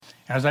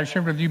As I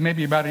shared with you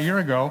maybe about a year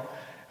ago,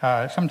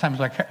 sometimes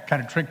I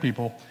kind of trick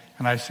people,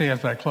 and I say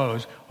as I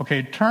close,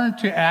 okay, turn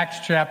to Acts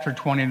chapter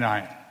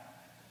 29.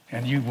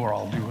 And you were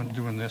all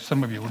doing this.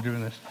 Some of you were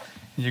doing this.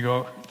 And you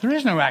go, there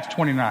is no Acts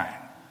 29.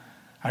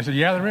 I said,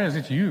 yeah, there is.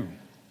 It's you.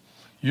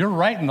 You're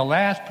writing the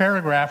last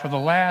paragraph of the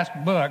last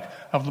book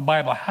of the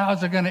Bible.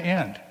 How's it going to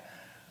end?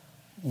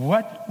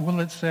 What will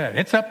it say?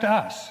 It's up to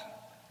us.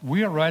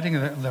 We are writing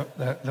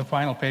the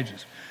final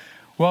pages.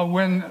 Well,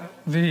 when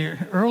the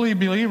early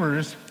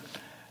believers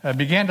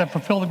began to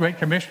fulfill the Great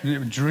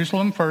Commission,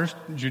 Jerusalem first,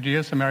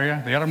 Judea,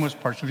 Samaria, the uttermost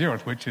parts of the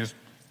earth, which is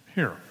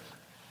here.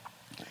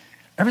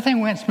 Everything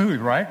went smooth,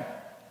 right?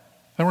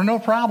 There were no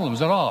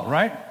problems at all,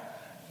 right?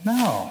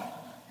 No.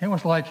 It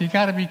was like, you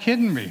got to be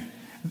kidding me.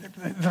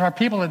 There are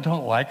people that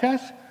don't like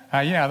us?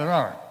 Yeah, there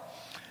are.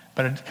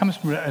 But it comes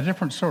from a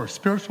different source.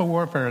 Spiritual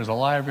warfare is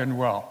alive and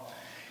well.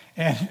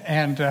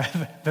 And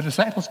the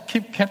disciples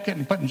kept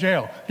getting put in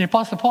jail. The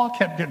Apostle Paul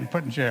kept getting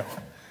put in jail.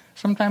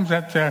 Sometimes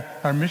at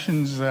our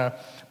missions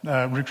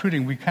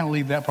recruiting, we kind of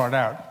leave that part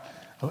out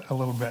a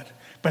little bit.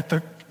 But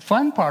the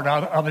fun part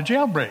are the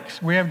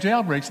jailbreaks. We have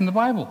jailbreaks in the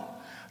Bible.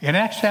 In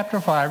Acts chapter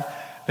 5,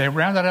 they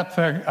rounded up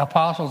the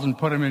apostles and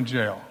put them in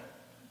jail.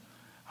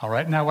 All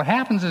right, now what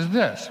happens is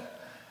this.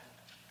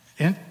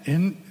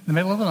 In the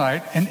middle of the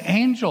night, an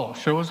angel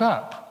shows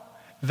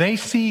up. They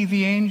see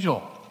the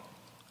angel.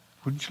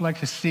 Wouldn't you like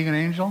to see an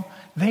angel?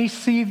 They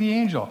see the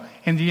angel.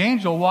 And the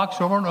angel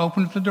walks over and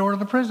opens the door of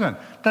the prison.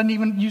 Doesn't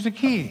even use a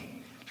key.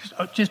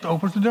 Just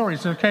opens the door. He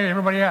says, okay,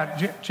 everybody out,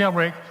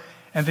 jailbreak.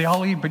 And they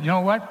all leave. But you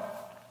know what?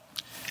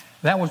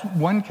 That was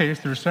one case.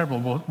 There are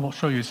several. We'll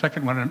show you a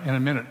second one in a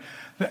minute.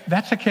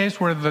 That's a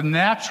case where the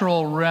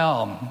natural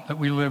realm that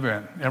we live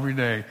in every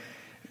day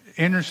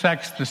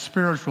intersects the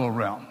spiritual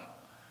realm.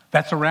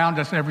 That's around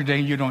us every day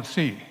you don't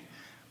see.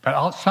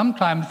 But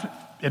sometimes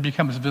it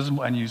becomes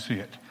visible and you see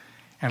it.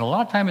 And a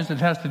lot of times it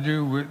has to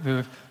do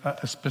with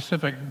a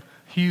specific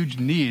huge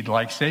need,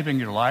 like saving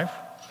your life.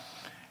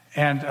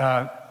 And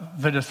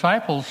the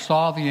disciples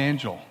saw the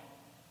angel.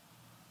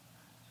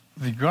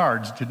 The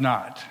guards did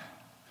not.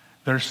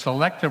 There's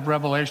selective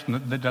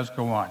revelation that does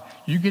go on.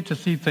 You get to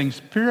see things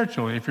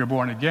spiritually if you're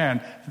born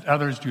again, that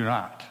others do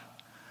not.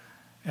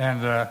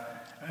 And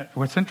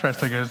what's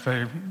interesting is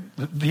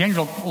the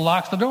angel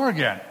locks the door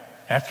again.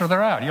 After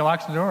they're out, he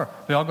locks the door.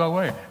 They all go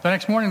away. The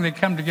next morning they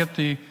come to get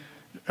the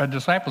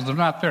disciples. They're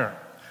not there.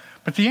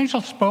 But the angel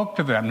spoke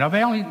to them. Now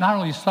they not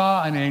only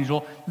saw an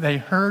angel, they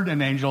heard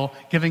an angel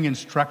giving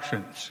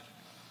instructions.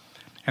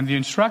 And the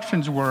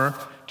instructions were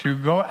to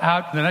go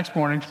out the next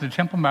morning to the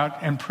Temple Mount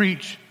and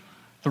preach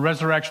the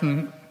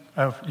resurrection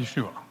of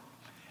Yeshua.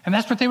 And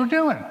that's what they were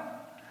doing.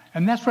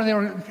 And that's where they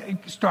were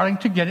starting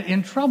to get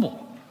in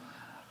trouble.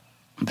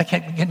 They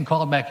kept getting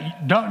called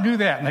back. Don't do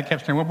that. And they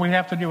kept saying, well, we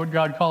have to do what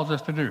God calls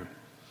us to do.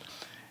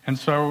 And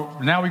so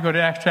now we go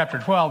to Acts chapter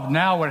 12.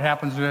 Now what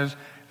happens is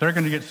they're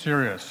going to get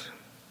serious.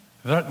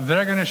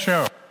 They're going to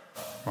show.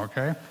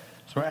 Okay?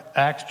 So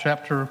Acts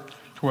chapter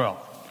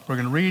 12. We're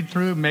going to read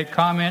through, make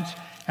comments,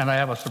 and I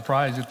have a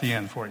surprise at the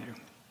end for you.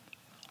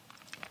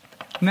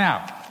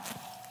 Now,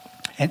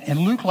 and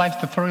Luke likes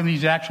to throw in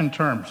these action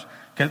terms.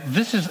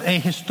 This is a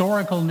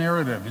historical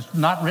narrative. It's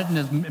not written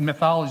as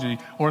mythology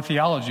or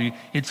theology.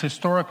 It's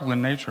historical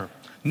in nature.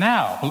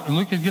 Now,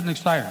 Luke is getting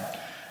excited.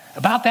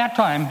 About that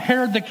time,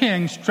 Herod the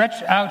king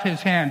stretched out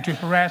his hand to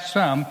harass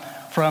some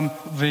from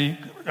the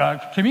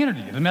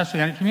community, the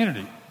Messianic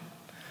community.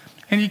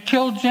 And he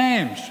killed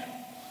James,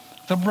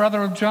 the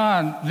brother of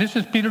John. This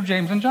is Peter,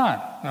 James, and John,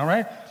 all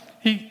right?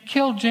 He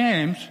killed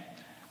James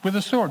with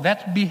a sword.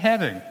 That's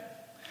beheading.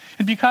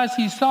 And because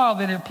he saw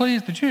that it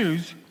pleased the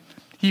Jews,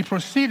 he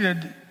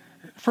proceeded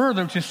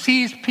further to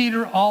seize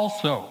Peter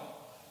also.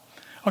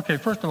 Okay,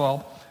 first of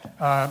all,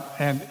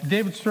 and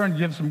David Stern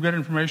gives some good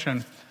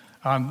information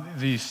on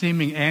the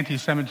seeming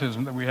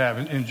anti-Semitism that we have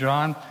in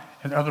John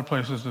and other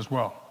places as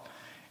well.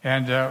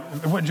 And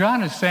what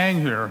John is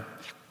saying here,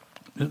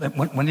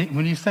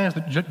 when he says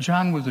that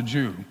John was a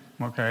Jew,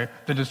 okay,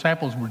 the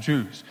disciples were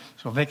Jews,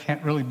 so they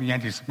can't really be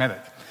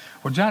anti-Semitic.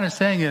 What John is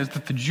saying is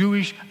that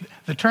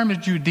the term is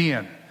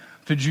Judean,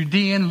 the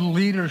Judean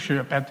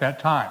leadership at that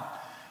time,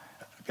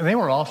 they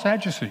were all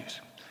Sadducees.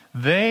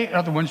 They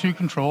are the ones who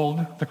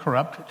controlled the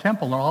corrupt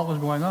temple and all that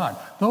was going on.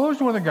 Those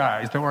were the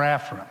guys that were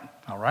after him,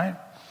 all right?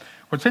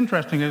 What's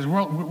interesting is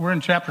we're in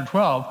chapter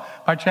 12.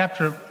 By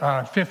chapter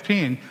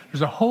 15,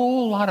 there's a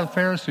whole lot of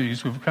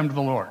Pharisees who've come to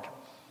the Lord.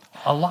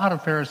 A lot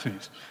of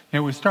Pharisees. You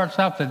know, it starts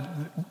out that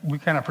we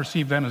kind of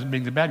perceive them as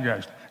being the bad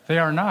guys. They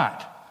are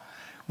not.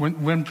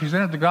 When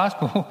presented the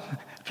gospel,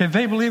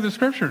 they believe the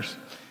scriptures.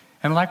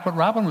 And like what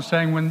Robin was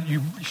saying, when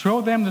you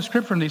show them the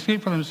scripture and they see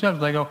it for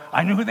themselves, they go,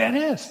 I know who that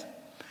is.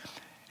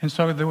 And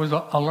so there was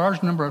a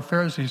large number of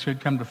Pharisees who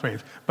had come to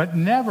faith. But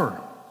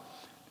never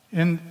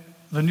in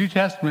the New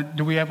Testament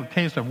do we have a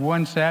case of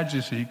one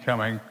Sadducee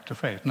coming to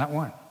faith. Not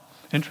one.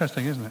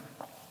 Interesting, isn't it?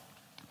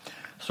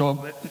 So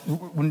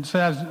when it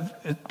says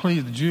it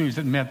pleased the Jews,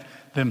 it meant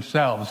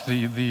themselves,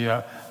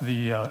 the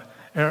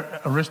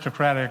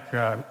aristocratic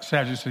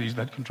Sadducees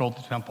that controlled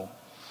the temple.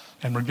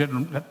 And we're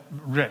getting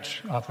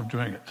rich off of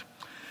doing it.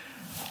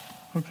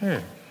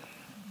 Okay.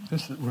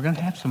 We're going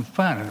to have some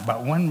fun in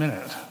about 1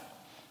 minute.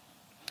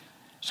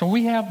 So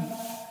we have,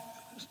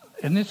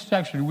 in this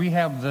section, we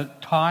have the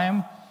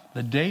time,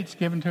 the dates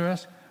given to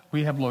us.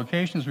 We have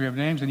locations, we have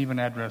names, and even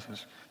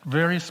addresses.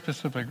 Very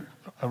specific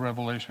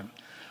revelation.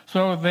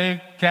 So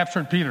they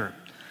captured Peter.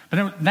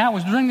 But now it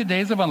was during the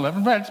days of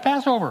unleavened bread. It's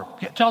Passover.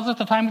 It tells us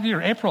the time of the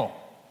year, April.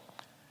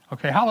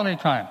 Okay, holiday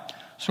time.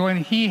 So when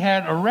he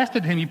had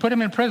arrested him, he put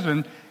him in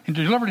prison and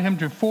delivered him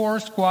to 4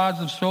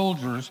 squads of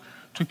soldiers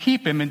to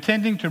keep him,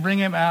 intending to bring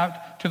him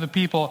out to the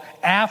people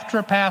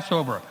after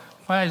Passover.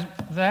 Why is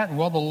that?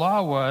 Well, the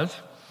law was,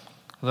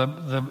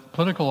 the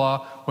political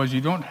law was,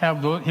 you don't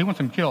have those, he wants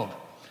them killed.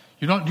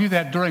 You don't do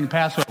that during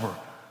Passover,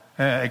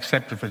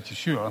 except if it's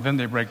Yeshua. Then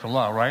they break the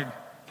law, right?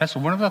 That's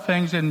one of the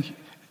things in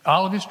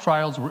all of his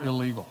trials were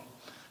illegal.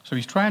 So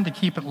he's trying to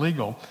keep it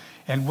legal.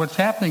 And what's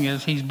happening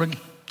is he's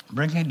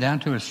bringing it down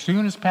to as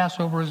soon as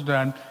Passover is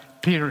done,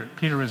 Peter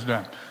is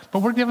done.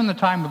 But we're given the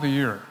time of the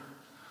year.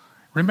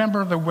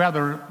 Remember the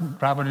weather,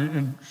 probably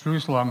in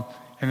Jerusalem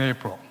in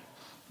April.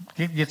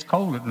 It gets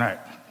cold at night,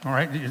 all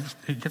right?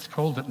 It gets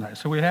cold at night.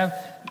 So we have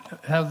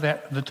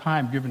the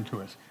time given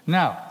to us.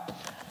 Now,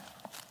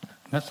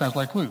 that sounds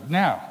like Luke.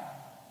 Now,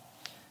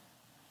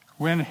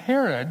 when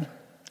Herod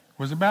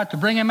was about to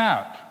bring him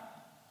out,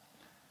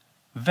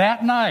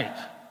 that night,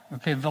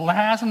 okay, the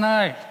last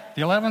night,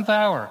 the 11th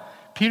hour,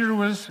 Peter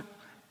was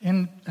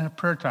in a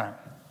prayer time,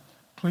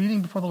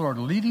 pleading before the Lord,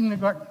 leading the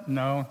guard.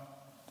 No,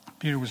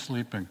 Peter was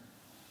sleeping.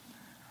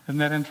 Isn't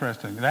that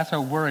interesting? That's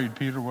how worried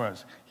Peter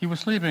was. He was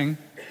sleeping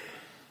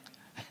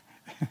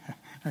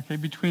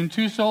between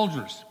 2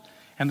 soldiers,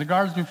 and the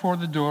guards before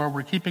the door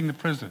were keeping the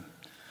prison.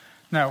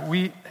 Now,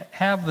 we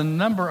have the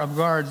number of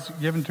guards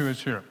given to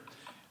us here.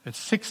 It's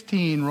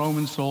 16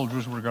 Roman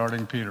soldiers were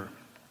guarding Peter.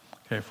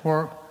 Okay,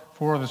 four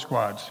of the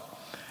squads.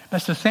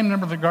 That's the same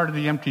number that guarded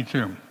the empty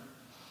tomb.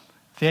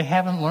 They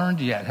haven't learned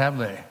yet, have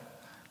they?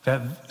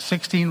 That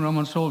 16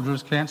 Roman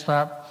soldiers can't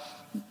stop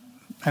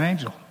an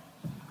angel.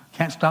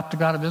 Can't stop the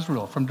God of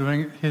Israel from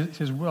doing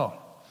his will.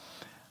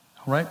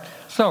 All right?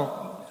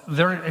 So,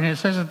 and it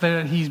says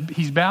that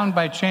he's bound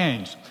by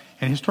chains.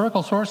 And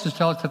historical sources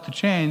tell us that the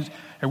chains,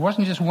 it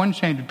wasn't just one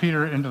chain to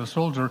Peter and to the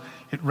soldier.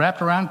 It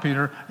wrapped around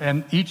Peter,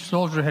 and each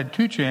soldier had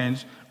 2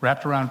 chains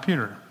wrapped around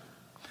Peter.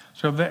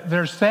 So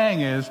they're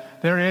saying is,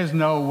 there is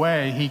no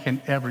way he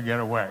can ever get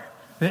away.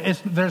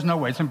 There's no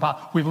way. It's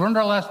impossible. We've learned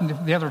our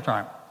lesson the other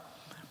time.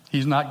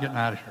 He's not getting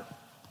out of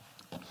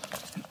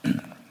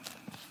here.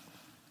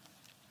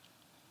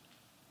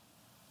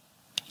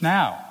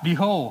 Now,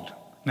 behold.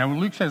 Now, when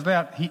Luke says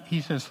that,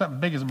 he says something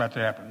big is about to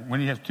happen. When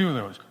he has 2 of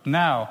those.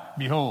 Now,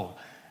 behold.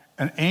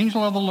 An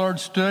angel of the Lord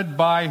stood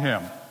by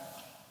him.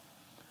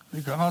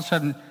 All of a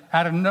sudden,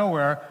 out of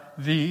nowhere,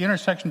 the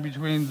intersection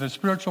between the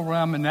spiritual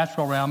realm and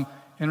natural realm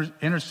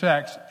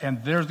intersects,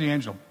 and there's the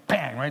angel.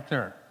 Bang, right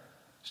there.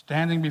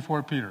 Standing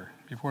before Peter.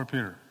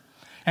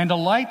 And a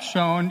light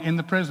shone in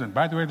the prison.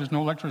 By the way, there's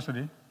no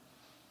electricity.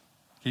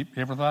 You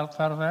ever thought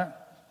of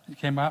that? It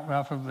came out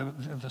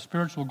of the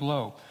spiritual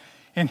glow.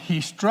 And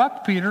he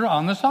struck Peter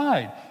on the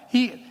side.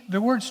 The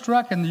word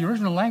struck in the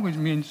original language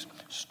means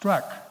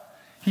struck.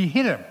 He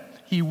hit him.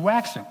 He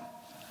whacked him.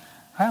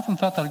 I often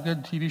thought that a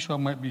good TV show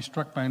might be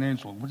Struck by an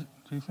Angel. Do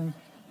you think?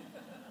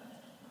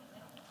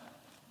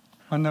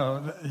 Oh,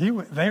 no.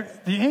 The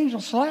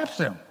angel slaps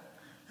him.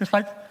 It's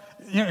like,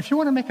 if you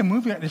want to make a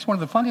movie, it's one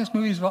of the funniest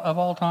movies of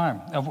all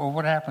time, of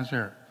what happens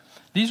here.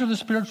 These are the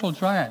spiritual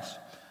giants,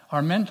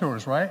 our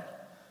mentors, right?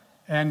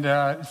 And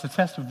it's a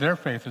test of their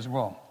faith as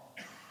well.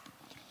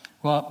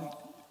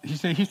 Well, he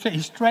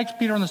strikes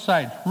Peter on the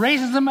side,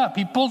 raises him up,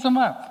 he pulls him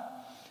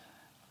up,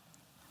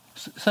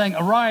 saying,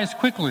 "Arise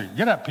quickly,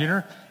 get up,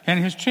 Peter." And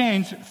his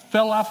chains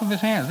fell off of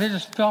his hands. They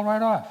just fell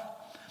right off.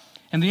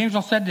 And the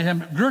angel said to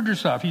him, "Gird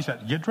yourself." He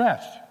said, "Get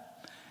dressed.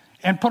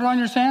 And put on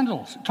your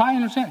sandals. Tie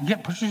on your sandals.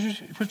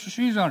 Put your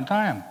shoes on,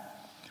 tie them."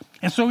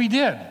 And so he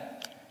did.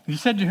 He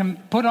said to him,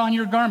 "Put on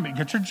your garment.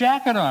 Get your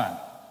jacket on.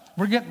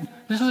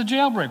 This is a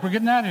jailbreak. We're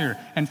getting out of here.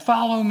 And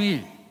follow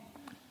me."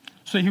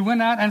 So he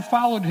went out and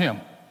followed him.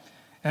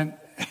 And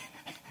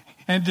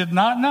did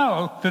not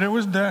know that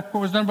what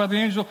was done by the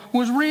angel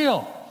was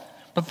real,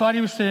 but thought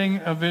he was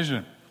seeing a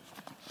vision.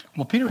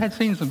 Well, Peter had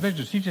seen some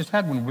visions. He just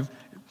had one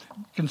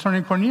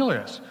concerning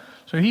Cornelius.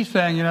 So he's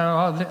saying,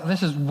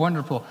 this is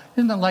wonderful.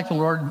 Isn't it like the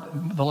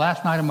Lord, the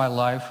last night of my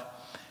life,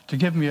 to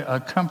give me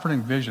a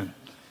comforting vision?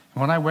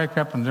 And when I wake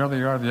up and there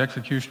they are, the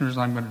executioners,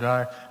 and I'm going to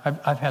die,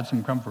 I've had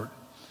some comfort.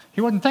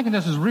 He wasn't thinking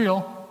this is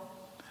real.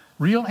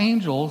 Real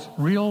angels,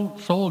 real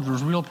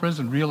soldiers, real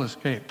prison, real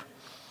escape.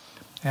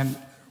 And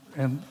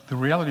the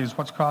reality is,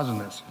 what's causing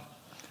this?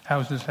 How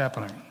is this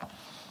happening?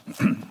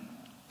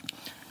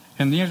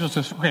 And the angel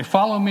says, "Okay,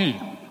 follow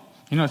me."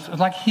 It's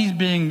like he's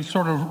being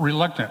sort of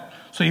reluctant.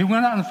 So he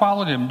went out and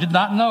followed him, did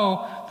not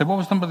know that what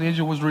was done by the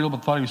angel was real,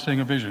 but thought he was seeing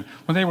a vision.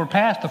 When they were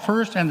past the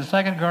first and the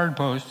second guard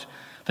posts,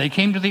 they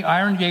came to the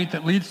iron gate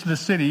that leads to the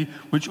city,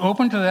 which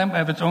opened to them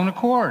of its own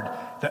accord.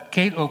 That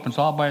gate opens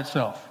all by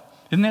itself.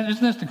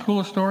 Isn't this the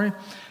coolest story?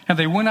 And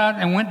they went out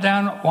and went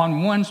down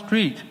on one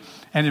street,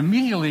 and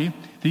immediately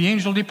the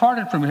angel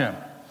departed from him.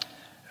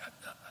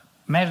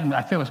 Imagine,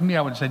 if it was me,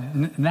 I would have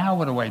said, now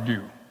what do I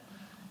do?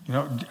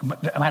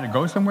 Am I to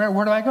go somewhere?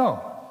 Where do I go?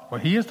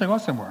 Well, he is to go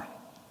somewhere.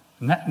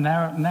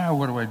 Now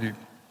what do I do?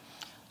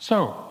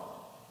 So,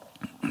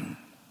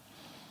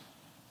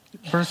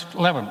 verse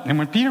 11, and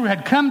when Peter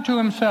had come to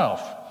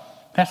himself,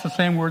 that's the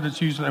same word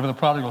that's used of the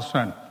prodigal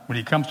son. When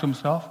he comes to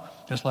himself,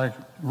 just like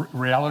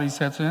reality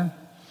sets in,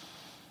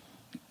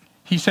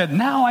 he said,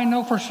 now I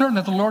know for certain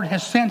that the Lord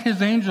has sent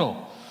his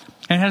angel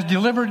and has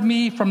delivered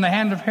me from the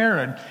hand of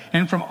Herod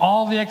and from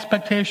all the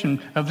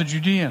expectation of the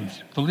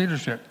Judeans, the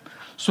leadership.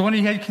 So when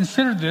he had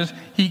considered this,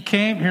 he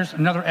came, here's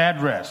another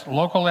address,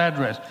 local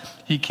address.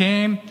 He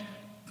came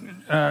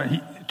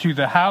to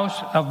the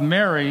house of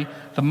Mary,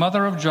 the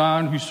mother of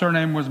John, whose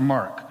surname was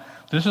Mark.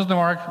 This is the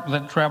Mark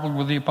that traveled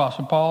with the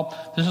Apostle Paul.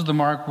 This is the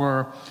Mark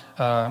where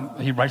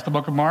he writes the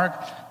book of Mark.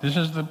 This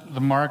is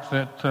the Mark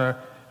that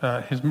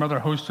his mother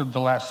hosted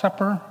the Last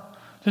Supper.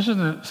 This is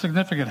a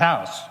significant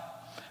house,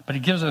 but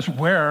he gives us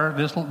where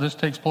this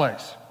takes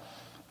place.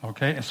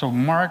 Okay, and so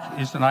Mark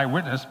is an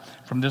eyewitness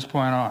from this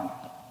point on.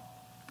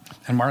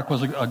 And Mark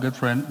was a good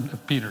friend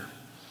of Peter.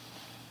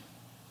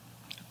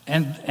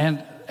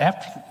 And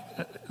after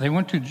they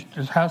went to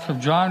the house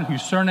of John,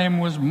 whose surname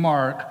was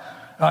Mark,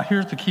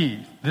 here's the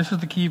key. This is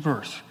the key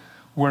verse.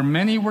 Where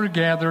many were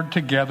gathered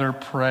together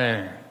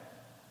praying.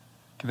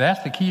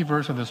 That's the key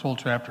verse of this whole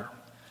chapter.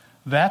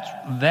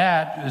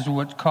 That is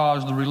what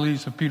caused the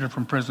release of Peter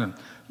from prison.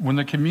 When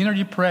the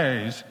community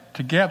prays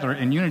together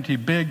in unity,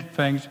 big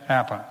things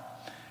happen.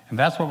 And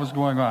that's what was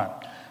going on.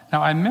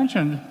 Now, I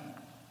mentioned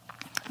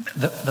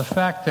the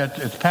fact that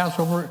it's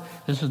Passover.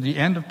 This is the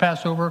end of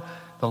Passover,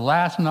 the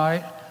last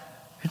night.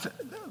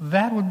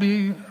 That would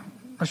be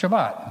a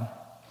Shabbat.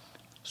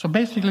 So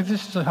basically,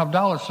 this is a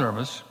Havdalah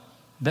service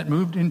that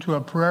moved into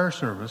a prayer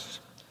service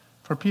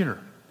for Peter.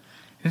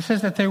 It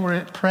says that they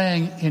were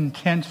praying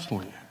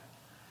intensely.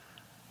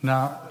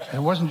 Now, it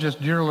wasn't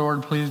just, dear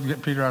Lord, please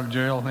get Peter out of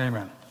jail.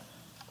 Amen.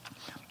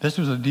 This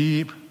was a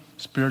deep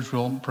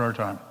spiritual prayer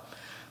time.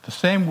 The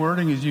same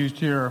wording is used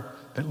here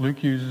that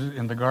Luke uses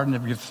in the Garden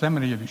of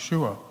Gethsemane of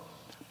Yeshua,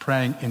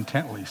 praying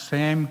intently.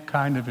 Same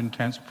kind of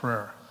intense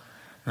prayer.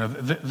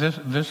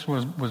 This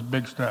was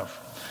big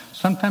stuff.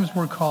 Sometimes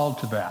we're called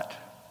to that.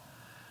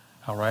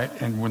 All right?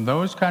 And when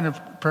those kind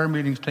of prayer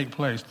meetings take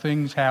place,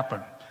 things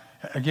happen.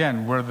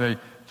 Again, where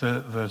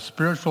the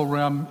spiritual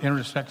realm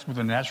intersects with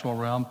the natural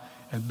realm,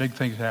 and big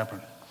things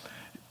happen.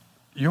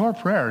 Your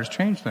prayers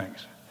change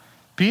things.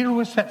 Peter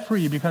was set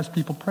free because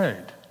people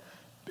prayed.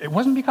 It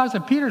wasn't because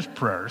of Peter's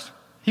prayers.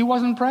 He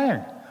wasn't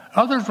praying.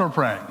 Others were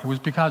praying. It was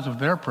because of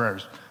their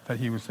prayers that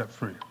he was set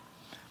free.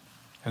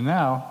 And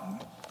now,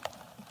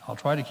 I'll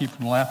try to keep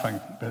from laughing.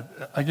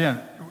 But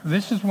again,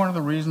 this is one of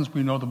the reasons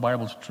we know the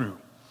Bible's true.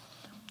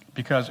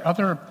 Because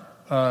other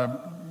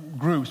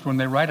groups, when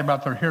they write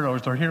about their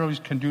heroes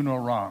can do no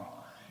wrong.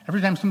 Every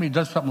time somebody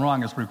does something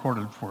wrong, it's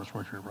recorded for us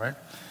here, right?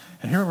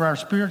 And here are our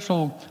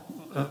spiritual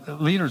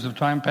leaders of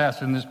time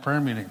past in this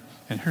prayer meeting.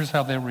 And here's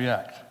how they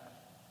react.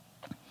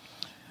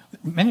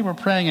 Many were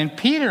praying, and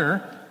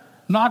Peter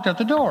knocked at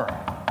the door.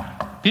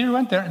 Peter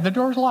went there. The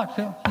door's locked.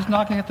 He's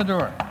knocking at the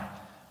door.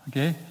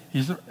 Okay?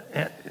 He's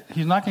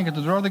knocking at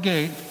the door of the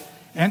gate,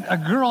 and a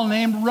girl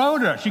named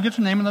Rhoda, she gets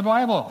a name in the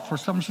Bible for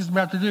something she's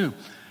about to do.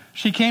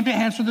 She came to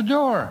answer the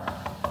door.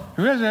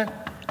 Who is it?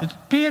 It's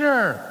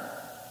Peter.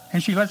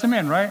 And she lets him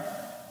in, right?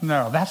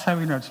 No, that's how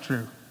we know it's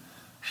true.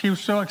 She was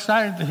so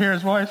excited to hear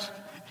his voice,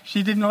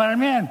 she didn't let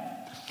him in.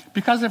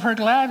 Because of her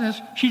gladness,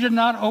 she did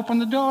not open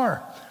the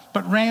door,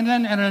 but ran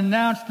in and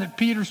announced that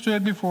Peter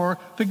stood before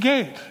the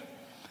gate.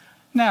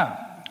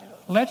 Now,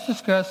 let's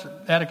discuss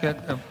etiquette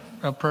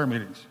of prayer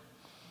meetings.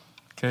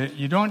 Okay,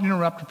 you don't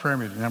interrupt a prayer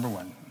meeting, number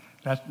one.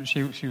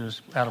 She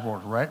was out of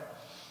order, right?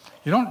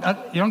 You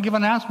don't give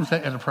announcements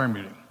at a prayer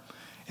meeting.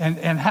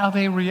 And how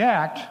they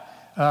react,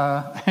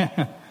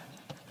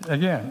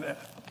 again,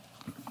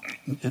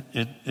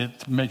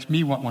 it makes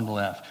me want one to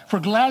laugh. For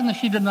gladness,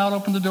 she did not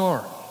open the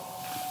door,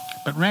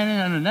 but ran in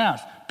and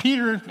announced,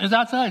 Peter is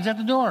outside, he's at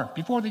the door,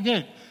 before the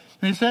gate.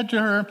 And he said to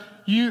her,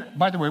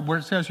 by the way, where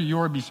it says you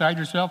are beside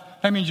yourself,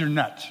 that means you're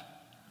nuts.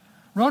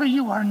 Rhoda,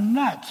 you are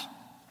nuts.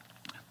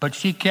 But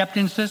she kept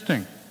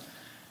insisting.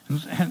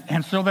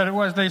 And so that it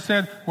was, they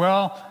said,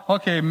 well,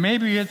 okay,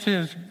 maybe it's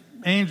his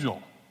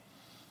angel.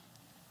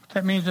 What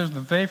that means is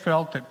that they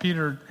felt that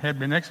Peter had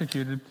been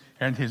executed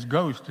and his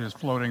ghost is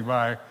floating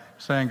by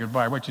saying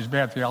goodbye, which is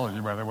bad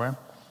theology, by the way.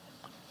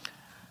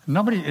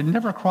 It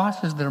never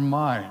crosses their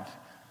mind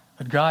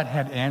that God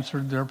had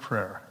answered their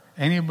prayer.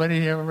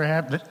 Anybody ever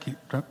have?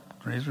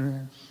 Raise your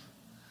hands.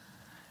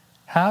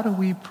 How do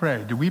we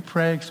pray? Do we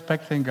pray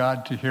expecting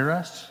God to hear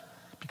us?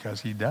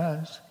 Because he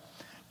does.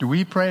 Do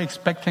we pray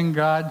expecting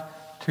God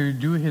to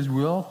do his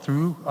will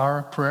through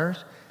our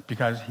prayers?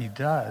 Because he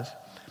does.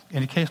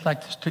 In a case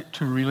like this,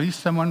 to release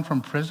someone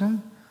from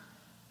prison?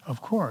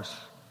 Of course.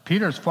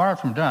 Peter's far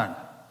from done.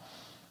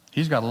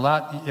 He's got a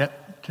lot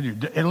yet to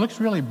do. It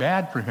looks really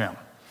bad for him.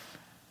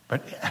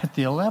 But at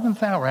the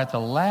 11th hour, at the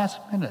last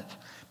minute,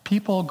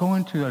 people go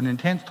into an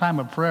intense time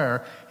of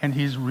prayer, and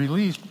he's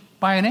released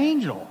by an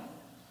angel.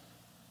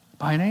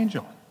 By an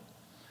angel.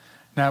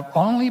 Now,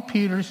 only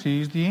Peter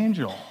sees the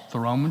angel. The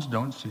Romans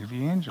don't see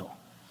the angel.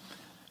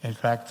 In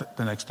fact,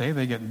 the next day,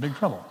 they get in big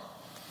trouble.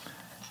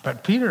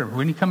 But Peter,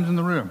 when he comes in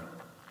the room,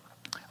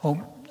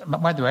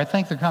 by the way, I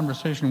think the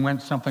conversation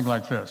went something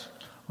like this.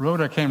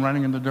 Rhoda came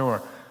running in the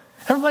door.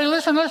 Everybody,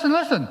 listen, listen,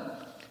 listen.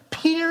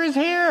 Peter is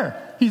here.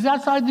 He's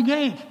outside the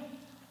gate.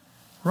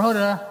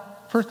 Rhoda,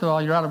 first of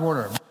all, you're out of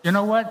order. You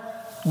know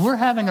what? We're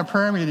having a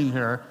prayer meeting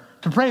here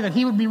to pray that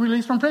he would be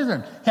released from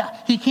prison.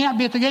 He can't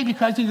be at the gate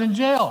because he's in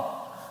jail.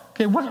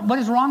 Okay, what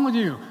is wrong with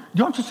you?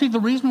 Don't you see the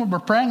reason we're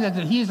praying that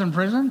he is in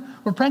prison?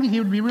 We're praying that he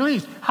would be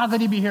released. How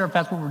could he be here if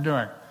that's what we're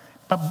doing?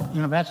 But,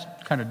 that's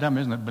kind of dumb,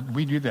 isn't it? But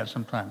we do that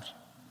sometimes.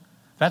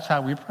 That's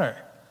how we pray.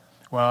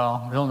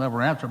 Well, he'll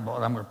never answer,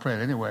 but I'm going to pray it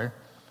anyway.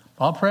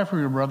 I'll pray for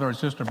your brother or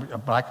sister,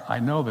 but I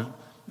know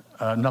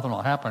that nothing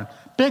will happen.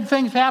 Big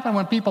things happen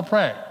when people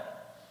pray.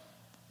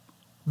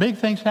 Big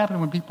things happen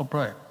when people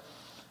pray.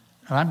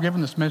 And I'm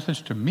giving this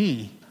message to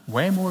me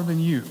way more than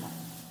you.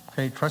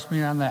 Okay, trust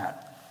me on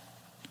that.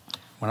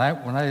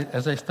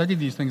 As I study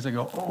these things, I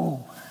go,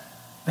 oh,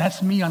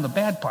 that's me on the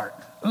bad part.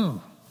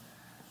 Ooh,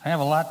 I have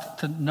a lot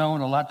to know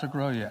and a lot to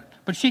grow yet.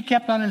 But she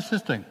kept on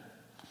insisting.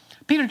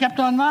 Peter kept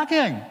on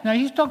knocking. Now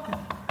he's still,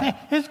 hey,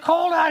 it's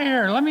cold out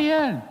here. Let me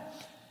in.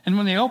 And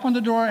when they opened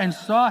the door and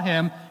saw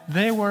him,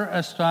 they were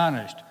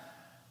astonished.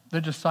 The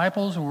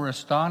disciples were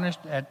astonished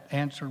at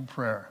answered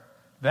prayer.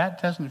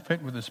 That doesn't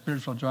fit with the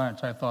spiritual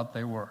giants I thought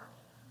they were.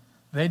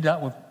 They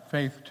dealt with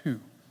faith too,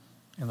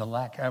 and the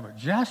lack of it,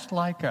 just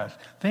like us.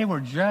 They were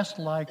just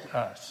like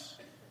us.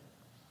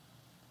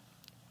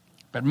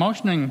 But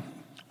motioning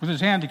with his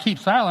hand to keep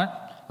silent,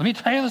 let me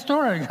tell you the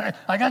story.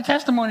 I got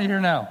testimony here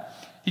now.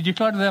 He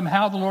declared to them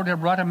how the Lord had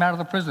brought him out of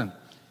the prison.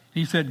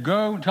 He said,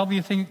 go and tell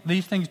these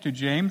things to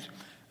James.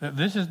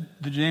 This is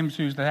the James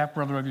who's the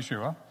half-brother of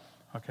Yeshua.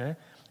 Okay?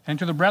 And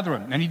to the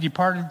brethren. And he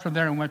departed from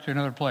there and went to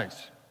another place.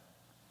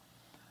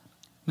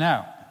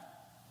 Now,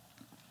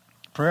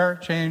 prayer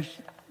changed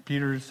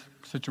Peter's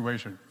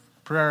situation.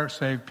 Prayer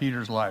saved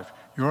Peter's life.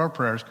 Your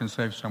prayers can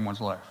save someone's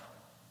life.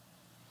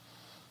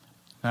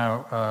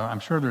 Now,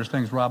 I'm sure there's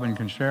things Robin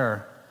can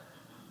share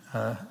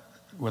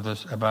with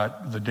us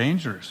about the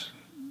dangers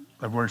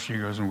of where she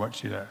goes and what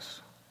she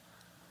does.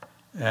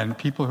 And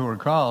people who are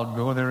called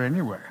go there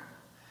anyway.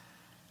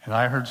 And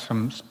I heard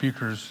some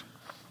speakers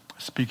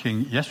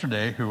speaking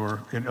yesterday who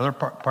were in other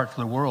parts of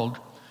the world,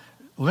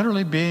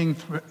 literally being,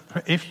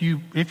 if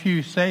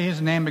you say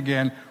his name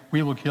again,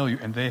 we will kill you.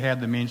 And they had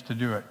the means to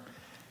do it.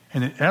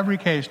 And in every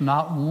case,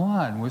 not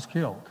one was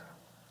killed.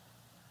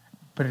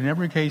 But in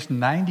every case,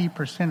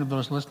 90% of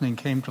those listening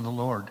came to the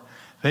Lord.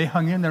 They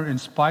hung in there in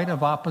spite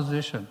of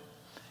opposition.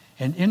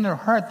 And in their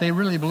heart, they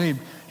really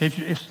believed,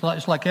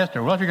 it's like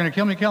Esther. Well, if you're going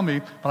to kill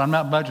me, but I'm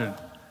not budging.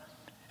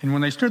 And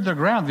when they stood their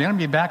ground, the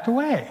enemy backed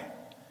away.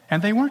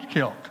 And they weren't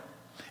killed.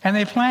 And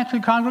they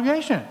planted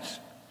congregations.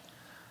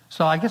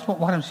 So I guess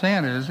what I'm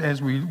saying is,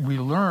 as we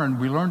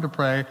learn to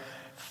pray,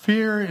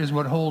 fear is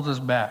what holds us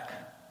back.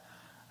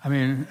 I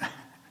mean,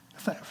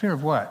 fear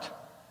of what?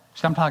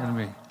 See, I'm talking to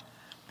me.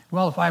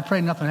 Well, if I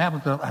pray nothing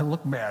happens, I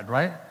look bad,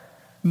 right?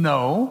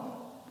 No.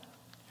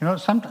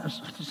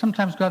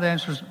 Sometimes God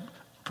answers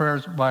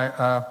prayers by,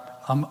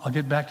 I'll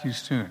get back to you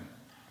soon.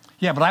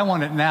 Yeah, but I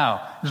want it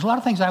now. There's a lot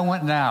of things I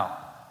want now.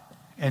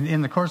 And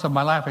in the course of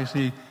my life, I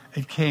see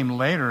it came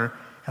later,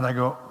 and I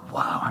go,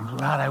 wow, I'm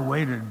glad I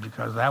waited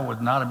because that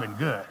would not have been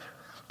good.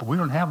 But we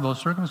don't have those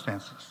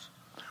circumstances.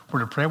 We're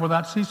to pray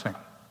without ceasing.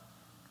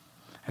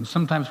 And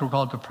sometimes we're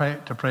called to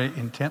pray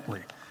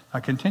intently.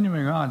 Now,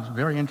 continuing on, it's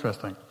very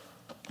interesting.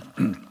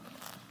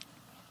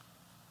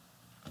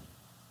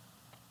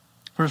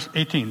 Verse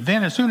 18,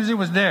 then as soon as it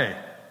was day,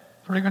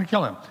 they're going to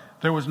kill him.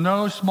 There was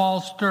no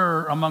small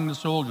stir among the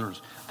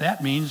soldiers.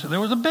 That means there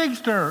was a big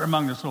stir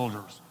among the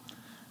soldiers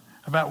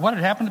about what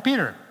had happened to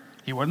Peter.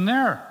 He wasn't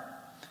there.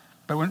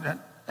 But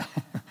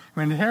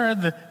when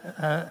Herod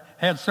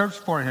had searched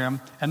for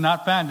him and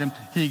not found him,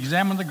 he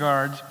examined the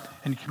guards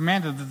and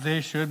commanded that they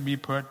should be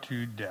put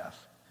to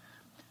death.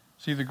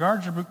 See, the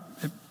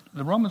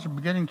Romans are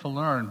beginning to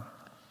learn,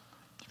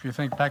 if you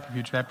think back a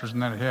few chapters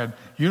and then ahead,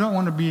 you don't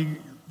want to be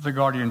the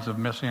guardians of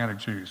Messianic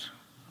Jews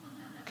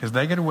because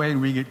they get away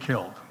and we get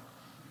killed.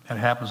 It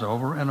happens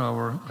over and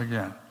over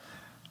again,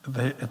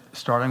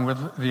 starting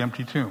with the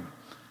empty tomb.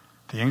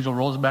 The angel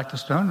rolls back the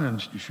stone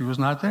and she was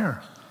not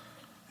there.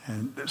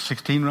 And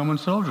 16 Roman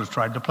soldiers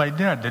tried to play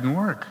dead. Didn't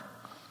work.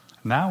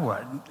 Now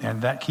what?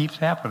 And that keeps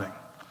happening.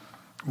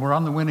 We're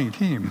on the winning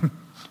team.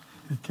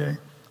 Okay?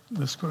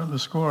 The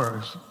score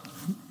is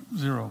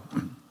 0.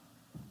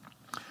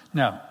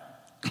 Now,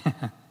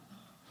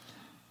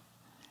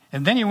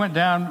 and then he went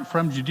down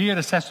from Judea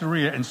to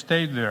Caesarea and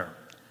stayed there.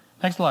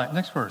 Next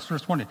verse,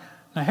 verse 20.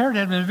 Now Herod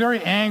had been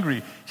very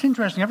angry. It's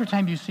interesting. Every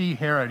time you see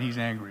Herod, he's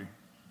angry.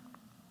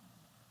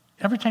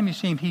 Every time you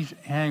see him, he's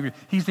angry.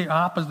 He's the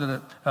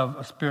opposite of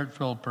a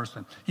spirit-filled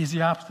person. He's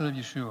the opposite of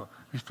Yeshua.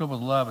 He's filled with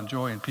love and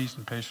joy and peace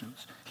and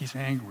patience. He's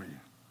angry.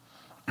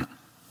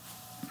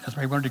 That's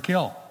why he wanted to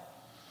kill.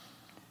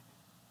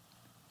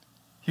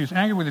 He was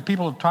angry with the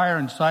people of Tyre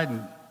and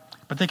Sidon.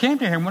 But they came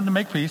to him, wanted to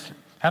make peace,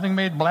 having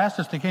made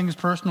Blastus, the king's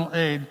personal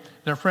aide,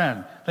 their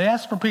friend. They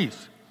asked for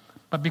peace.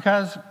 But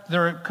because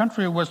their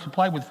country was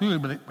supplied with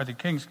food by the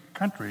king's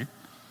country,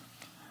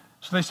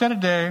 so they set a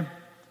day.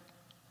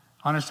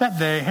 On a set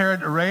day,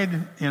 Herod, arrayed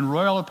in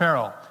royal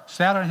apparel,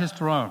 sat on his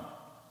throne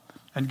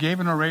and gave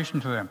an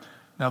oration to them.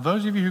 Now,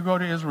 those of you who go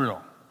to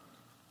Israel,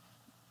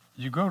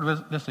 you go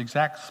to this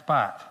exact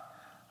spot.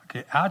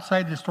 Okay,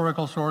 outside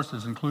historical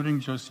sources, including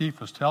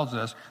Josephus, tells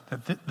us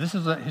that this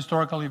is a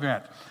historical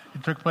event.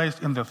 It took place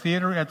in the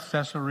theater at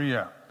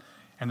Caesarea.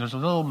 And there's a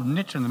little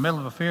niche in the middle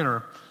of the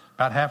theater,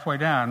 about halfway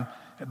down.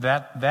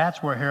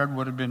 That's where Herod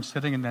would have been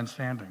sitting and then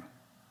standing.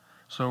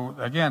 So,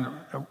 again,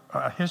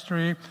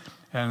 history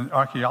and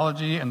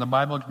archaeology and the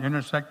Bible can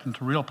intersect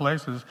into real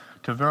places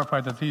to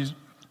verify that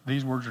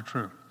these words are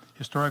true,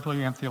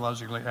 historically and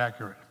theologically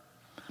accurate.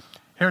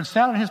 Herod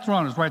sat on his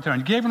throne, was right there,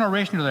 and gave an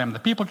oration to them. The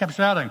people kept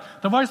shouting,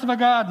 "The voice of a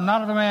God, and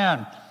not of a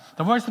man.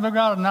 The voice of a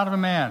God, and not of a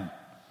man."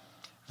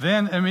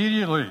 Then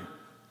immediately,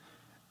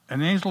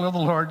 an angel of the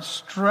Lord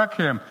struck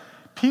him.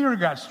 Peter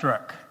got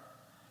struck,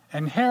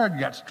 and Herod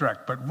got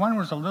struck, but one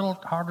was a little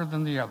harder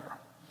than the other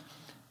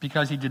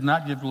because he did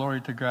not give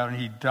glory to God, and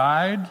he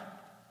died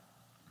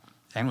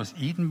and was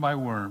eaten by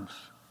worms.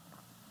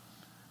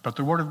 But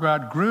the word of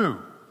God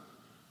grew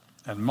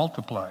and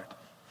multiplied.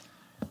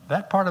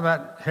 That part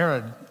about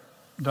Herod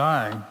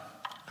dying,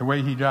 the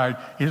way he died,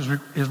 is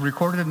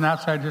recorded in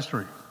outside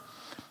history.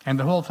 And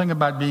the whole thing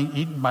about being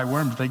eaten by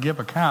worms, they give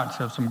accounts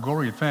of some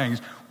gory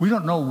things. We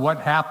don't know what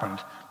happened,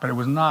 but it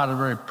was not a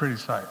very pretty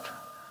sight.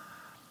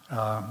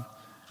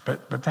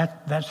 But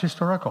that's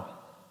historical.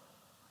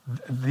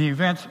 The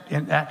events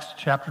in Acts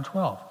chapter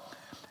 12.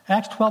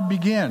 Acts 12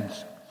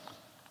 begins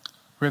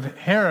with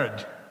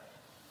Herod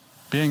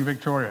being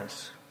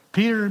victorious,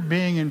 Peter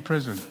being in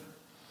prison,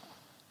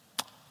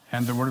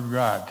 and the word of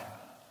God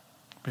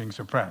being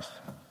suppressed.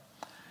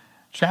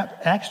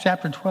 Acts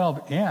chapter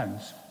 12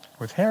 ends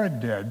with Herod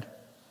dead,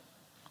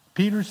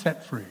 Peter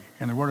set free,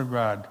 and the word of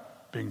God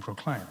being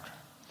proclaimed.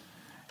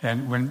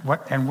 And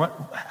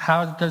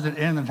how does it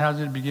end and how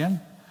does it begin?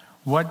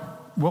 What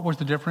was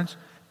the difference?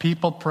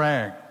 People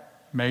praying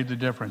made the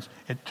difference.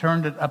 It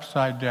turned it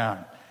upside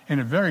down in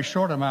a very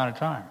short amount of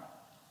time.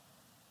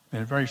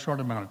 In a very short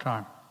amount of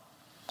time.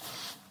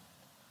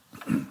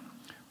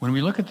 When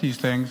we look at these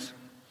things,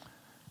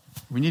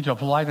 we need to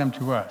apply them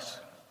to us.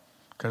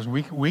 Because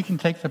we can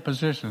take the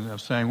position of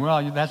saying,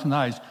 well, that's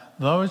nice.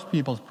 Those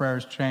people's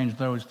prayers change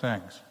those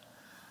things.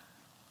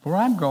 Where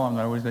I'm going,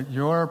 though, is that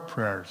your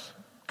prayers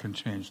can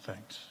change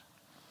things.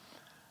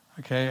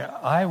 Okay,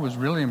 I was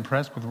really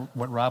impressed with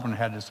what Robin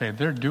had to say.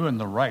 They're doing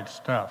the right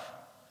stuff.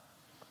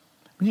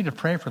 We need to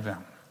pray for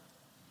them.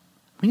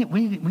 We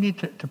need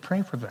to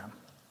pray for them.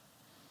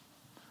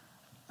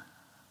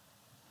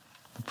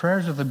 The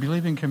prayers of the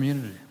believing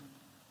community.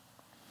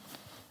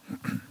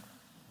 I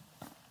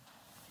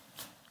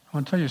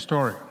want to tell you a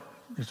story.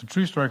 It's a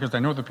true story because I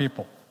know the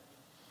people.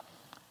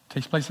 It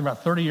takes place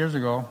about 30 years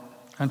ago.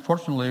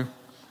 Unfortunately,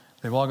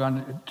 they've all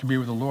gone to be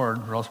with the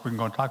Lord, or else we can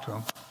go and talk to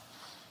them.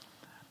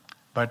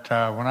 But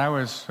when I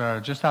was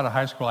just out of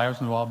high school, I was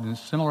involved in a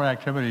similar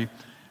activity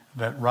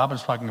that Rob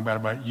was talking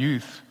about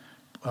youth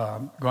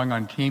going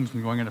on teams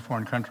and going into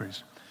foreign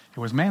countries. It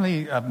was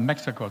mainly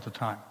Mexico at the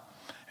time,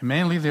 and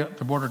mainly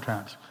the border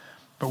towns.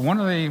 But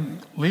one of the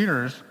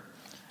leaders,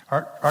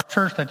 our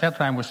church at that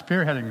time was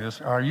spearheading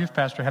this. Our youth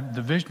pastor had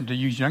the vision to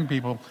use young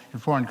people in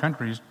foreign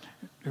countries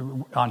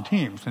on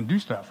teams and do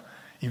stuff.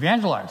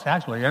 Evangelize,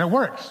 actually, and it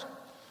works.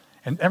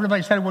 And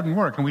everybody said it wouldn't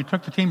work, and we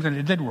took the teams and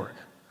it did work.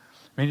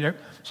 I mean,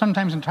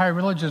 sometimes entire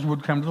villages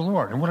would come to the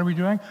Lord. And what are we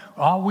doing?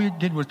 All we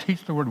did was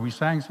teach the word. We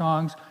sang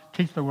songs,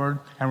 teach the word,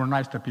 and we're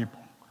nice to people.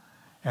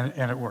 And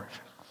it worked.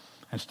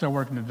 And still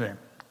working today.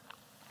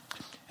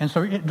 And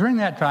so during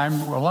that time,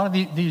 a lot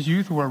of these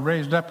youth were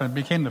raised up and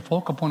became the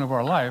focal point of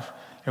our life.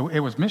 It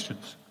was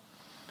missions.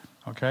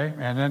 Okay?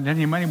 And then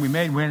any money we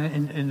made went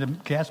in the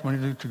gas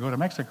money to go to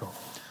Mexico.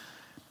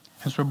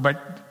 And so,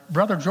 but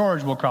Brother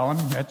George, we'll call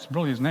him, that's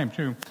really his name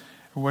too,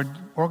 would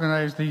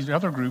organize these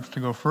other groups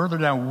to go further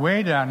down,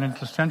 way down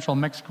into central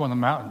Mexico in the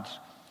mountains.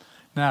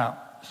 Now,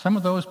 some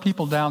of those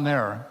people down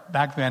there,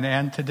 back then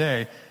and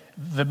today,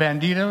 the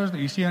banditos that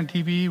you see on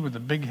TV with the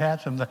big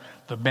hats and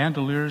the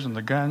bandoliers and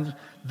the guns,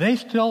 they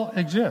still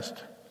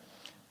exist.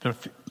 The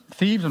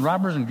thieves and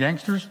robbers and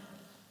gangsters,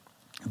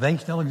 they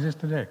still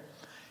exist today.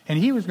 And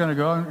he was going to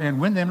go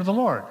and win them to the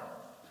Lord.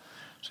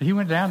 So he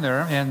went down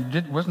there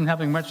and wasn't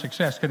having much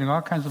success, getting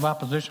all kinds of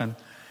opposition.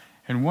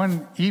 And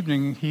one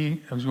evening,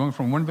 he was going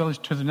from one village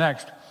to the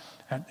next,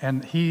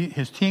 and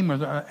his team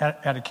was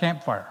at a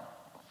campfire,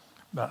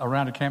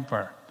 around a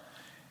campfire.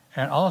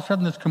 And all of a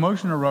sudden, this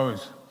commotion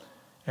arose,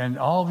 and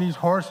all these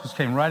horses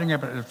came riding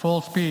up at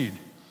full speed.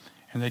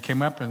 And they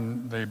came up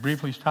and they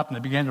briefly stopped and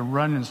they began to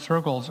run in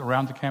circles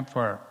around the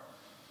campfire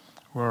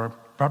where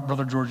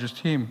Brother George's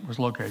team was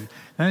located.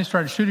 Then they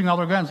started shooting all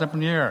their guns up in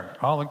the air.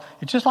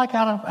 It's just like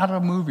out of a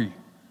movie.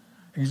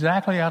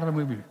 Exactly out of a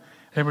movie.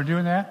 They were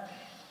doing that.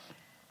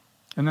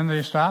 And then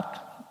they stopped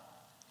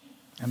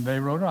and they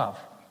rode off.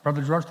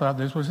 Brother George thought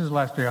this was his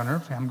last day on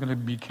earth. I'm going to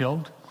be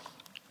killed.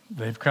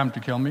 They've come to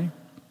kill me.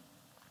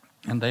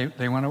 And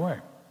they went away.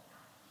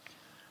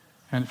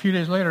 And a few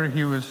days later,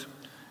 he was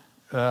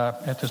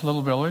at this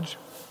little village.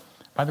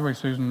 By the way,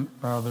 Susan,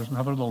 there's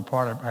another little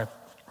part I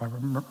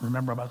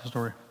remember about the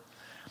story.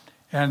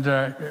 And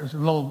it was a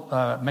little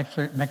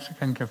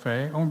Mexican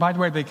cafe. Oh, and by the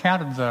way, they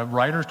counted the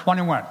riders,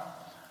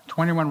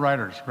 21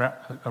 riders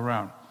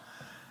around,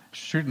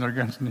 shooting their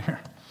guns in the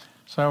air.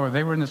 So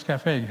they were in this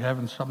cafe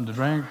having something to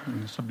drink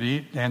and something to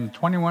eat, and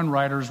 21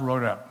 riders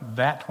rode up,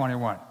 that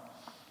 21.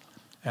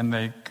 And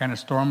they kind of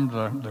stormed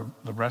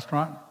the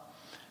restaurant.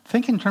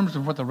 Think in terms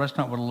of what the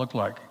restaurant would have looked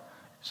like.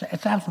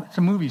 It's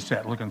a movie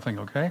set looking thing,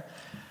 okay?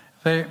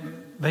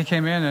 They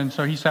came in, and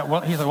so he said,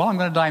 well, I'm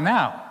going to die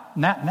now.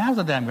 Now's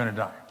the day I'm going to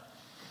die.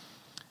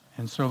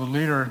 And so the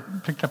leader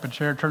picked up a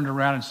chair, turned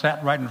around, and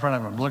sat right in front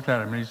of him, looked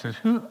at him, and he says,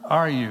 who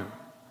are you?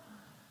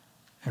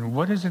 And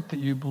what is it that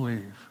you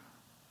believe?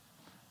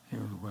 He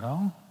goes,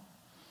 well,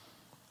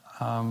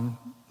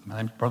 my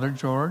name's Brother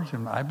George,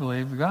 and I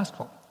believe the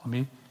gospel. Let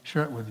me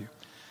share it with you.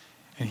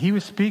 And he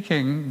was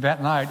speaking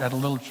that night at a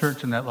little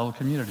church in that little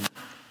community.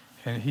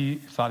 And he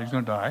thought he was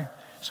going to die.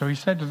 So he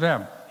said to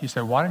them, he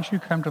said, why don't you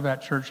come to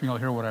that church and you'll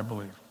hear what I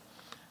believe?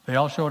 They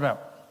all showed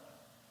up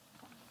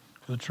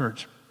to the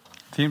church.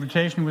 The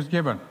invitation was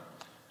given.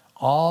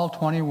 All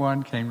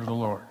 21 came to the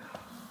Lord.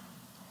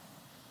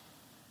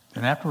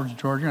 And afterwards,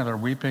 George, they're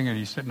weeping, and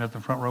he's sitting at the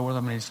front row with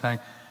them, and he's saying,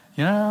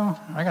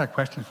 I got a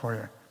question for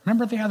you.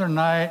 Remember the other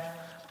night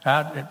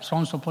out at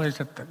so-and-so place,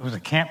 it was a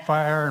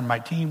campfire, and my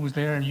team was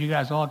there, and you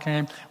guys all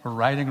came, were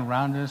riding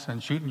around us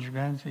and shooting your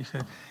guns? He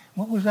said,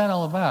 what was that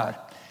all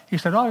about? He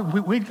said,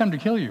 we'd come to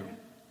kill you.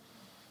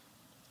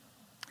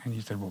 And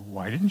he said, well,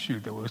 why didn't you?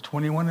 There was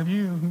 21 of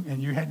you,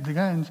 and you had the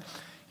guns.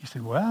 He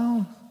said,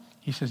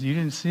 he says, you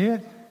didn't see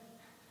it?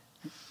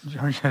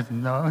 George said,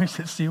 no. He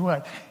said, see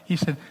what? He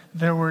said,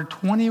 there were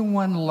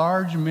 21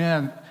 large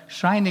men,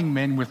 shining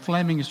men with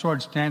flaming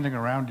swords standing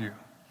around you.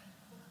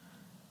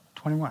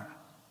 21.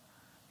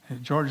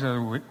 And George said,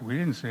 we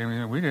didn't see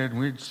anything. We did, and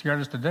we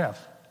scared us to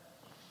death.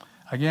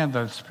 Again,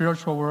 the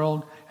spiritual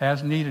world,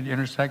 as needed,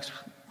 intersects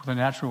with the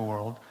natural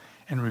world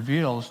and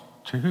reveals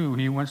to who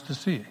he wants to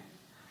see.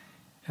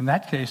 In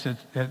that case,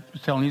 it's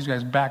telling these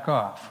guys, back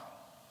off.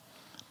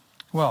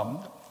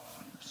 Well,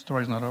 the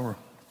story's not over.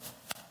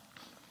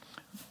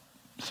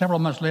 Several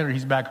months later,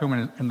 he's back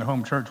home in the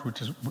home church,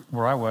 which is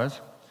where I was.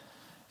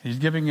 He's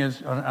giving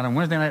on a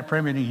Wednesday night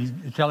prayer meeting,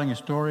 he's telling his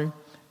story.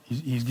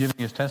 He's giving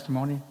his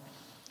testimony.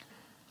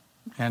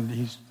 And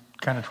he's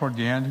kind of toward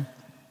the end.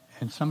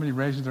 And somebody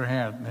raises their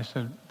hand. And they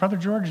said, Brother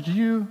George, do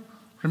you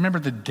remember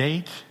the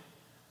date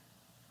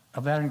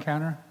of that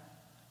encounter?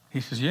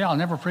 He says, yeah, I'll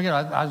never forget.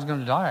 I was going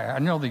to die. I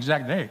know the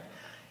exact date.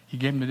 He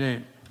gave him the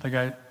date.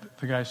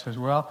 The guy says,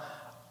 well,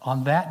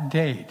 on that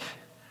date,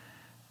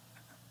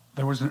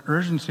 there was an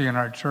urgency in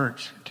our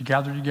church to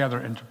gather together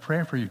and to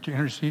pray for you, to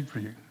intercede for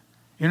you.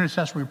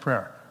 Intercessory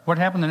prayer. What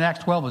happened in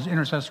Acts 12 was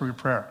intercessory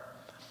prayer.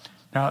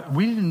 Now,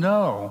 we didn't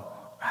know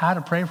how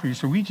to pray for you,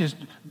 so we just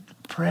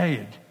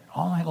prayed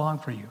all night long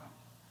for you.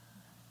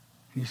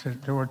 And he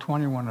said, there were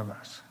 21 of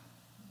us.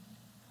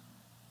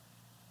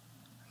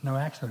 No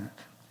accident.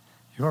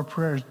 Your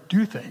prayers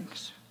do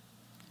things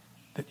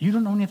that you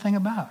don't know anything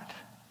about.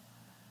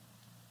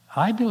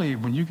 I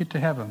believe when you get to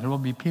heaven, there will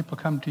be people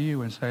come to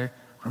you and say,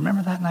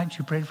 remember that night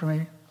you prayed for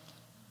me?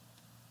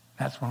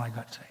 That's when I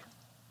got saved.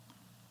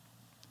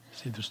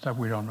 See, there's stuff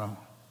we don't know.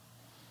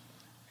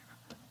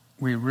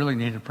 We really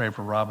need to pray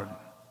for Robin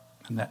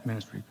and that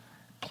ministry.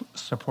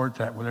 Support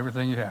that with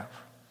everything you have.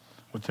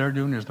 What they're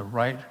doing is the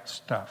right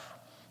stuff.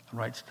 The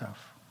right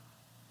stuff.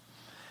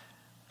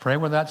 Pray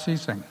without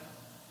ceasing.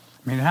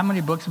 I mean, how many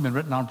books have been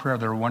written on prayer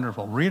that are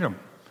wonderful? Read them.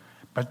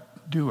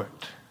 But do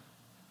it.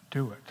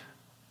 Do it.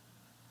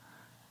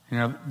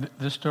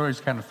 This story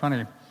is kind of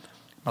funny,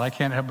 but I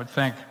can't help but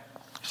think.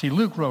 See,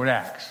 Luke wrote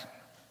Acts.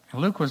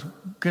 And Luke was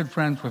good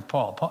friends with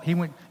Paul.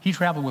 He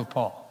traveled with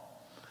Paul.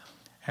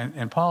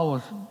 And Paul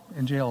was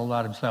in jail a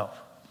lot himself.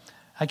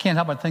 I can't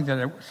help but think that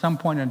at some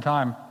point in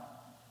time,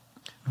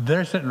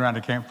 they're sitting around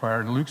a campfire,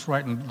 and Luke's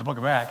writing the book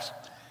of Acts.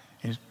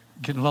 He's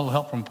getting a little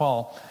help from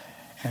Paul.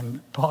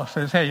 And Paul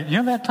says, hey, you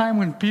know that time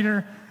when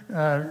Peter,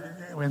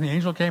 when the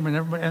angel came and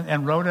everybody,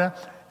 and Rhoda,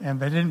 and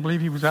they didn't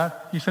believe he was out?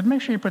 He said,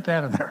 make sure you put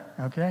that in there,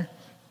 okay?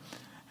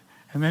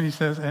 And then he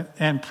says,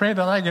 and pray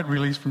that I get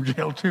released from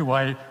jail too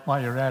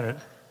while you're at it.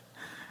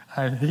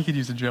 He could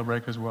use a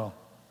jailbreak as well.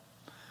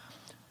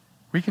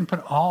 We can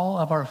put all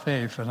of our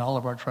faith and all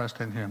of our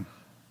trust in him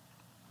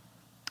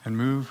and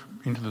move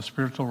into the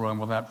spiritual realm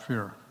without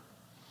fear.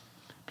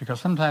 Because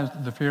sometimes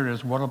the fear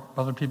is, what are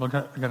other people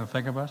going to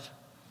think of us?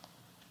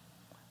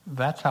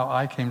 That's how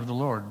I came to the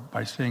Lord,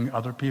 by seeing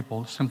other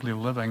people simply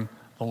living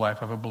the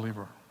life of a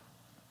believer.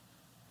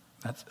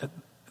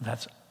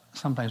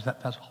 Sometimes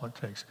that's all it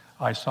takes.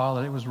 I saw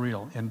that it was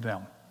real in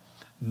them.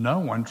 No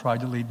one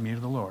tried to lead me to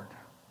the Lord.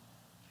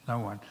 No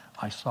one.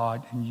 I saw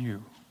it in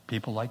you,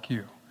 people like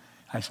you.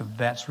 I said,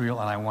 that's real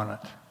and I want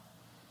it.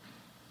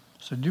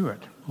 So do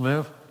it.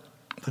 Live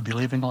the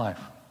believing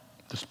life,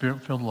 the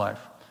Spirit-filled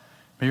life.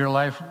 May your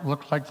life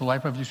look like the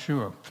life of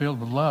Yeshua, filled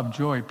with love,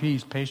 joy,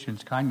 peace,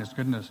 patience, kindness,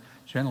 goodness,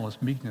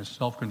 gentleness, meekness,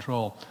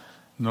 self-control.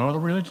 No other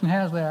religion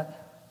has that.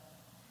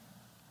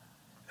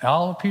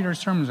 All of Peter's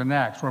sermons in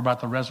Acts were about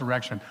the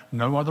resurrection.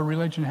 No other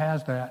religion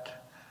has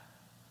that.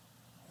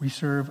 We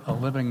serve a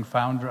living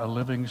founder, a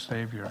living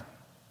Savior.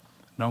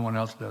 No one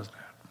else does that.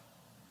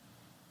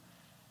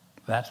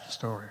 That's the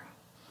story.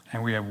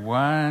 And we have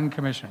one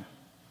commission.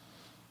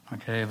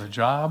 Okay, the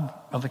job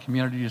of the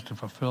community is to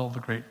fulfill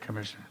the Great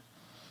Commission.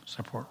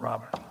 Support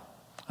Robin.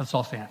 Let's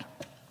all stand.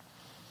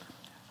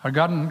 Our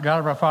God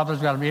of our fathers,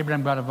 God of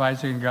Abraham, God of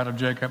Isaac, and God of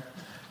Jacob,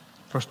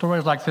 for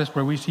stories like this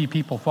where we see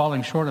people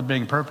falling short of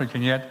being perfect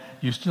and yet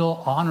you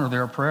still honor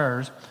their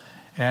prayers,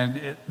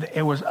 and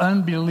it was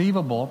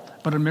unbelievable,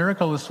 but a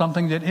miracle is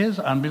something that is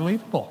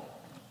unbelievable.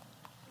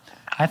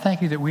 I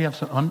thank you that we have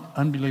some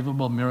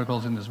unbelievable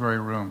miracles in this very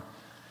room.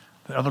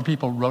 That other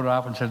people wrote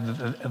off and said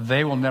that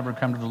they will never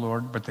come to the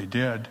Lord, but they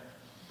did.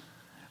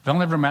 They'll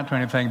never amount to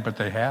anything, but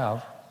they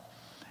have.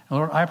 And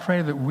Lord, I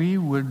pray that we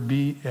would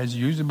be as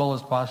usable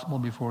as possible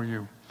before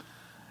you.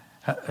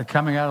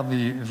 Coming out of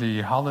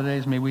the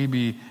holidays, may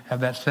we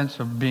have that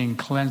sense of being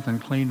cleansed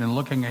and clean and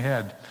looking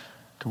ahead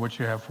to what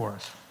you have for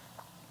us.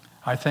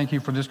 I thank you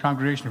for this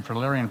congregation, for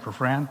Larry and for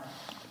Fran,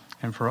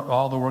 and for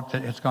all the work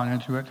that has gone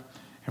into it,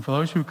 and for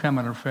those who come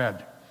and are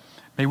fed.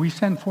 May we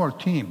send forth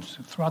teams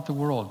throughout the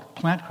world,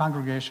 plant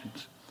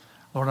congregations.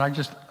 Lord, I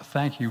just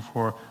thank you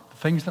for the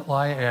things that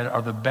lie ahead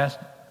are the best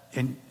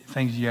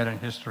things yet in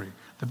history.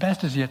 The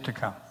best is yet to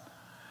come.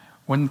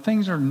 When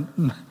things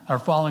are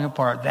falling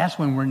apart, that's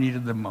when we're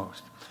needed the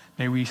most.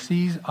 May we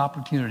seize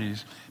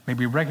opportunities. May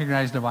we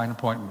recognize divine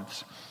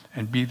appointments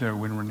and be there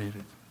when we're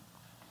needed.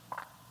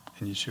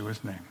 In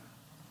Yeshua's name.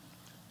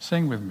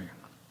 Sing with me.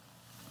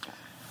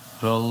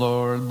 The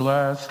Lord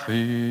bless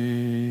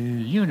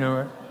thee. You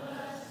know it.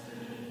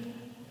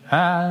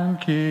 And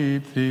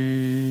keep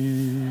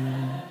thee.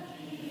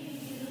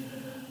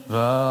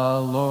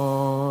 The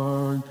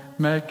Lord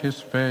make his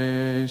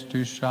face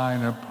to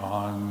shine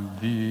upon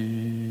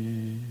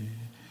thee,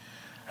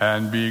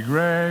 and be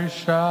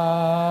gracious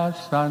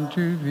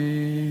unto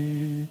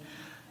thee,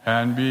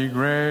 and be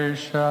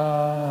gracious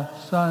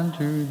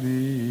unto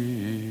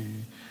thee.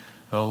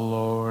 The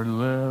Lord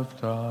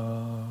lift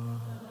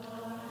up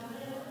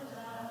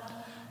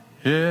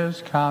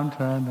his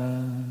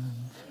countenance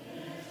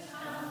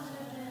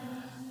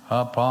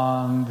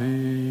upon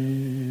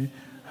thee,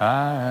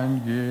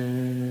 and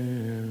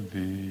give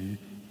thee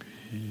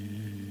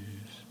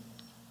peace.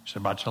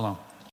 Shabbat shalom.